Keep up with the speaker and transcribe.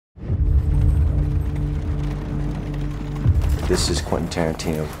This is Quentin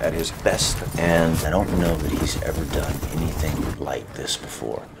Tarantino at his best, and I don't know that he's ever done anything like this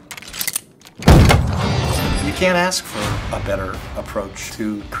before. You can't ask for a better approach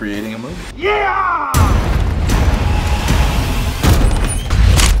to creating a movie. Yeah!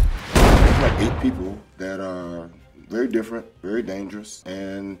 Like 8 people that are very different, very dangerous,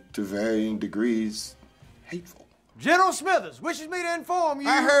 and to varying degrees, hateful. General Smithers wishes me to inform you.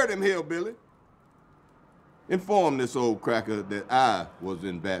 I heard him, Hillbilly. Inform this old cracker that I was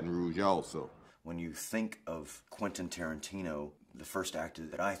in Baton Rouge also. When you think of Quentin Tarantino, the first actor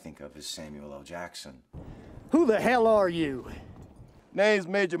that I think of is Samuel L. Jackson. Who the hell are you? Name's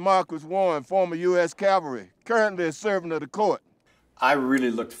Major Marcus Warren, former U.S. Cavalry, currently a servant of the court. I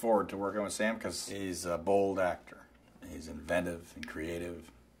really looked forward to working with Sam because he's a bold actor. He's inventive and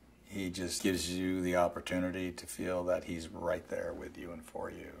creative. He just gives you the opportunity to feel that he's right there with you and for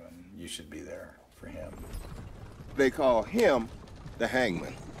you, and you should be there for him. They call him the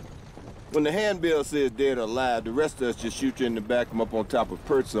hangman. When the handbill says dead or alive, the rest of us just shoot you in the back, come up on top of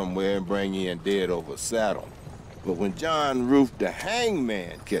perch somewhere and bring you in dead over a saddle. But when John Roof, the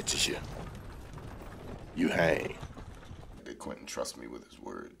hangman, catches you, you hang. Quentin trusts me with his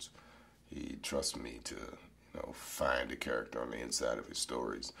words. He trusts me to, find a character on the inside of his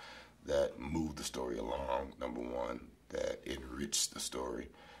stories that move the story along, number one, that enrich the story,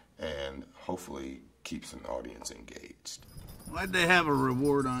 and hopefully keeps an audience engaged. Why'd they have a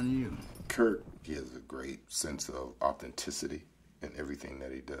reward on you? Kurt, he has a great sense of authenticity in everything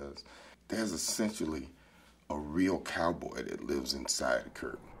that he does. There's essentially a real cowboy that lives inside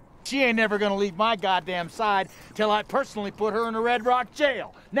Kurt. She ain't never gonna leave my goddamn side till I personally put her in a Red Rock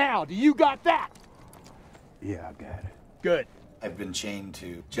jail. Now, do you got that? Yeah, I got it. Good. I've been chained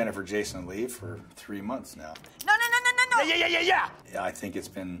to Jennifer Jason Leigh for 3 months now. No. Yeah. I think it's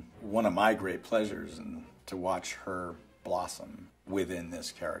been one of my great pleasures to watch her blossom within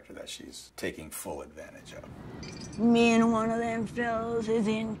this character that she's taking full advantage of. Me and one of them fellows is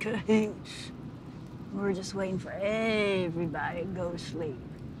in cahoots. We're just waiting for everybody to go to sleep.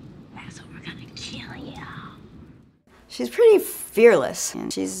 That's what we're gonna kill you. She's pretty fearless.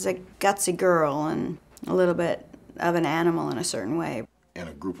 And she's a gutsy girl and a little bit of an animal in a certain way. In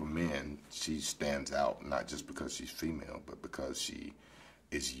a group of men, she stands out not just because she's female, but because she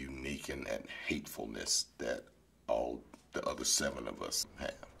is unique in that hatefulness that all the other 7 of us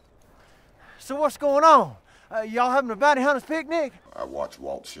have. So what's going on? Y'all having a bounty hunter's picnic? I watched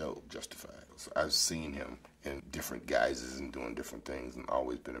Walt's show, Justified. So I've seen him in different guises and doing different things, and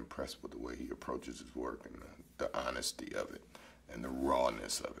always been impressed with the way he approaches his work and the honesty of it and the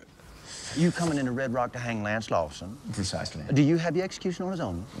rawness of it. You coming into Red Rock to hang Lance Lawson? Precisely. Do you have the execution on his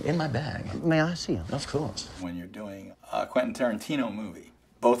own? In my bag. May I see him? Of course. When you're doing a Quentin Tarantino movie,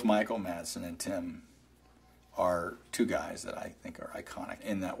 both Michael Madsen and Tim are 2 guys that I think are iconic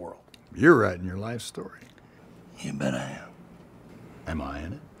in that world. You're writing your life story. You bet I am. Am I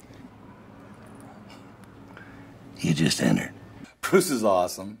in it? You just entered. Bruce is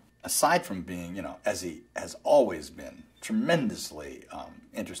awesome. Aside from being, as he has always been, tremendously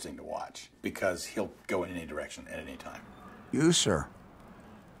interesting to watch because he'll go in any direction at any time. You, sir,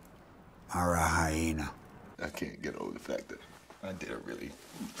 are a hyena. I can't get over the fact that I did a really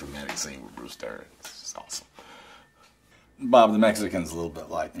dramatic scene with Bruce Dern. It's awesome. Bob the Mexican's a little bit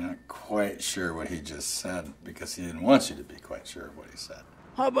like, you're not quite sure what he just said because he didn't want you to be quite sure of what he said.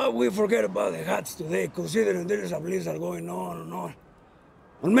 How about we forget about the hats today, considering there is a blizzard going on and on?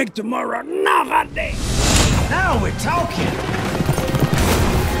 And make tomorrow no hot day. Now we're talking.